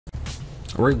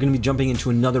We're going to be jumping into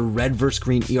another red versus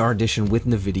green ER edition with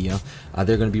NVDA.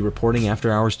 They're going to be reporting after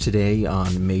hours today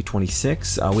on May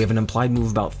 26. We have an implied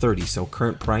move about 30, so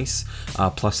current price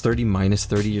plus 30, minus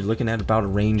 30. You're looking at about a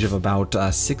range of about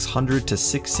 600 to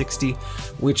 660,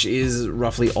 which is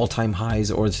roughly all-time highs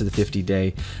or to the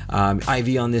 50-day.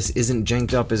 IV on this isn't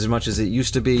janked up as much as it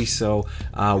used to be, so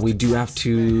we do have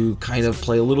to kind of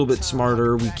play a little bit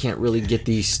smarter. We can't really get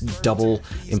these double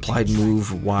implied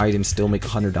move wide and still make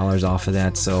 $100 off of that.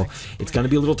 So it's going to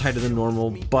be a little tighter than normal,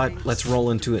 but let's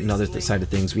roll into it. Another side of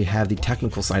things, we have the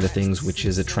technical side of things, which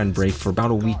is a trend break for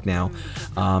about a week now,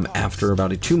 after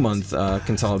about a 2-month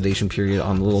consolidation period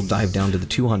on a little dive down to the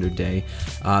 200-day.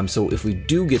 So if we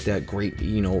do get that great,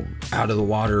 out of the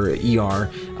water ER,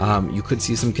 you could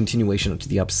see some continuation to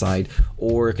the upside,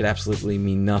 or it could absolutely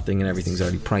mean nothing and everything's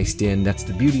already priced in. That's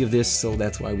the beauty of this, so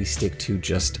that's why we stick to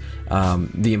just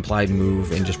the implied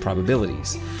move and just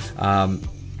probabilities.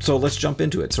 So let's jump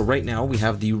into it. So right now we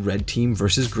have the red team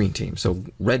versus green team. So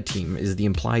red team is the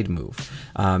implied move,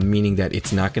 meaning that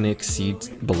it's not going to exceed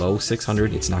below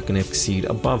 600. It's not going to exceed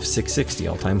above 660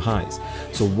 all-time highs.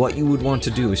 So what you would want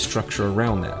to do is structure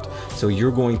around that. So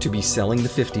you're going to be selling the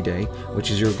 50-day,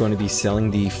 which is you're going to be selling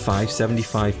the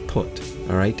 575 put.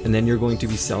 All right, and then you're going to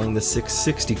be selling the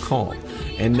 660 call.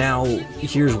 And now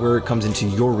here's where it comes into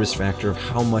your risk factor of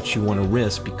how much you want to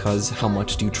risk, because how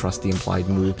much do you trust the implied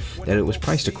move that it was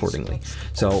priced accordingly.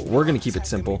 So we're going to keep it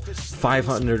simple.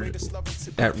 500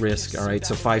 at risk. All right,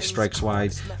 so 5 strikes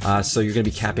wide. So you're going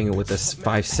to be capping it with a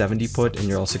 570 put, and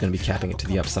you're also going to be capping it to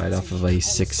the upside off of a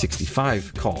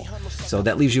 665 call. So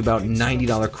that leaves you about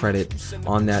 $90 credit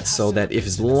on that, so that if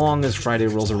as long as Friday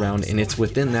rolls around and it's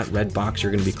within that red box,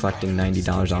 you're going to be collecting $90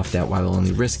 off that while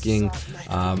only risking,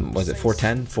 was it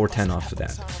 410? 410 off of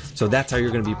that. So that's how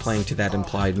you're going to be playing to that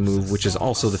implied move, which is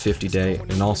also the 50-day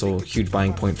and also a huge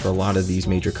buying point for a lot of these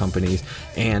major companies.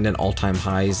 And an all-time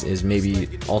highs is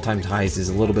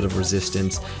a little bit of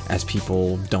resistance, as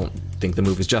people don't think the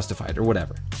move is justified or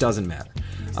whatever. Doesn't matter.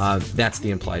 That's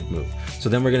the implied move. So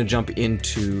then we're going to jump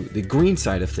into the green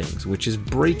side of things, which is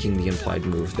breaking the implied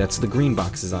move. That's the green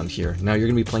boxes on here. Now you're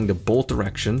going to be playing to both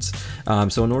directions.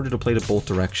 So in order to play to both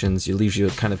directions, it leaves you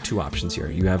kind of 2 options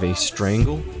here. You have a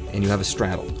strangle and you have a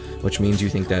straddle, which means you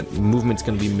think that movement's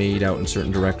going to be made out in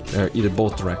certain either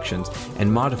both directions,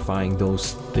 and modifying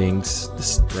those things, the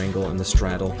strangle and the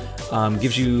straddle,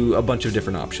 gives you a bunch of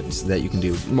different options that you can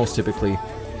do. Most typically,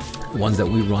 ones that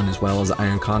we run as well as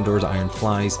iron condors, iron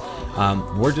flies.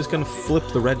 We're just going to flip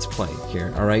the Reds play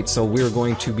here. All right, so we're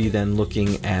going to be then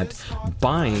looking at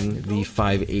buying the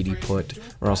 580 put.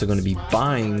 We're also going to be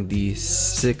buying the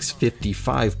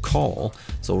 655 call,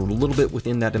 so a little bit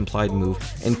within that implied move,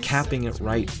 and capping it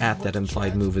right at that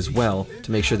implied move as well,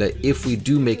 to make sure that if we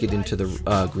do make it into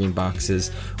the green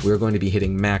boxes, we're going to be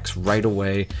hitting max right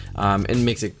away, and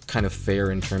makes it kind of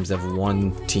fair in terms of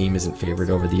one team isn't favored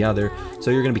over the other.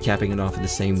 So you're going to be capping it off in the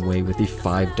same way with the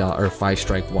 $5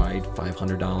 strike wide,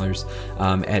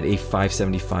 $500 at a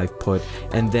 575 put,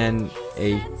 and then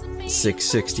a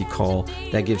 660 call.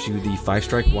 That gives you the 5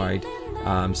 strike wide,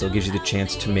 so it gives you the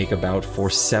chance to make about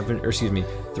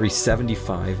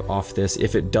 375 off this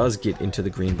if it does get into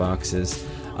the green boxes.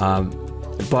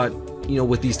 But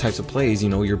with these types of plays,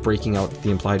 you're breaking out the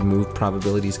implied move.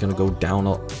 Probability is going to go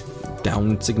down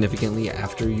significantly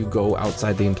after you go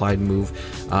outside the implied move,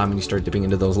 and you start dipping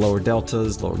into those lower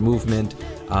deltas, lower movement.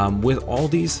 With all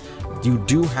these, you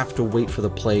do have to wait for the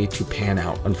play to pan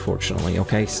out, unfortunately.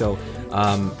 Okay, so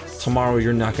tomorrow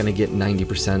you're not going to get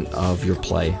 90% of your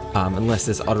play unless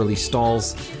this utterly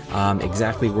stalls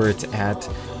exactly where it's at.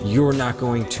 You're not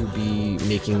going to be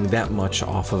making that much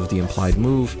off of the implied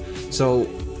move, so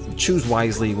choose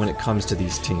wisely when it comes to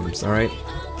these teams. All right.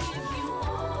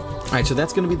 Alright, so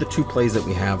that's going to be the 2 plays that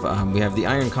we have. We have the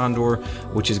Iron Condor,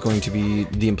 which is going to be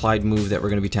the implied move that we're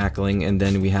going to be tackling, and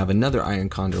then we have another Iron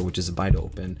Condor, which is a buy to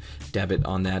open debit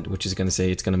on that, which is going to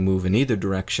say it's going to move in either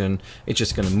direction. It's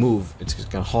just going to move. It's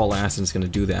just going to haul ass, and it's going to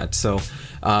do that. So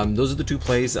those are the 2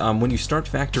 plays. When you start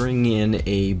factoring in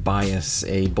a bias,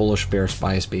 a bullish bearish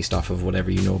bias based off of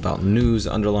whatever you know about news,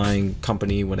 underlying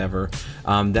company, whatever,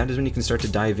 that is when you can start to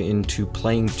dive into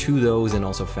playing to those, and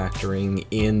also factoring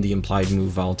in the implied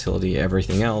move volatility,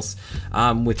 everything else,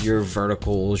 with your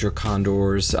verticals, your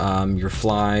condors, your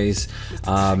flies,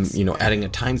 adding a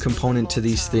time component to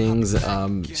these things,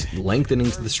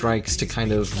 lengthening the strikes to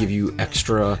kind of give you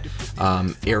extra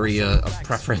area of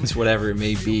preference, whatever it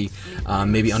may be,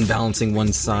 maybe unbalancing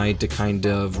one side to kind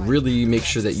of really make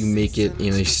sure that you make it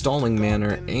in a stalling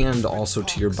manner, and also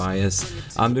to your bias.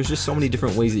 There's just so many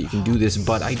different ways that you can do this,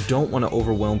 but I don't want to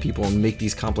overwhelm people and make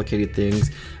these complicated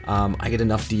things. I get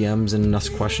enough DMs and enough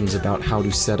questions questions about how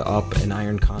to set up an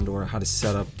iron condor, how to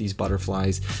set up these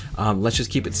butterflies. Let's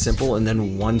just keep it simple, and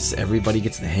then once everybody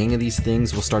gets the hang of these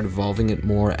things, we'll start evolving it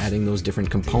more, adding those different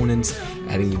components,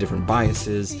 adding the different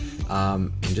biases,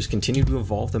 and just continue to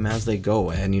evolve them as they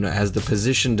go. And as the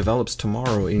position develops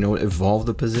tomorrow, evolve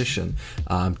the position,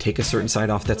 take a certain side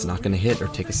off that's not going to hit, or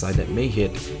take a side that may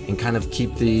hit, and kind of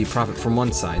keep the profit from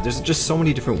one side. There's just so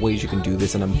many different ways you can do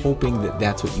this, and I'm hoping that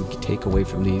that's what you can take away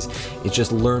from these. It's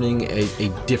just learning a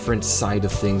different side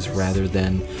of things, rather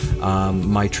than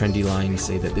my trendy line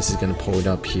say that this is going to pull it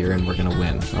up here and we're going to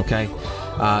win. Okay,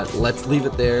 let's leave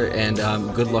it there, and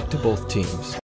good luck to both teams.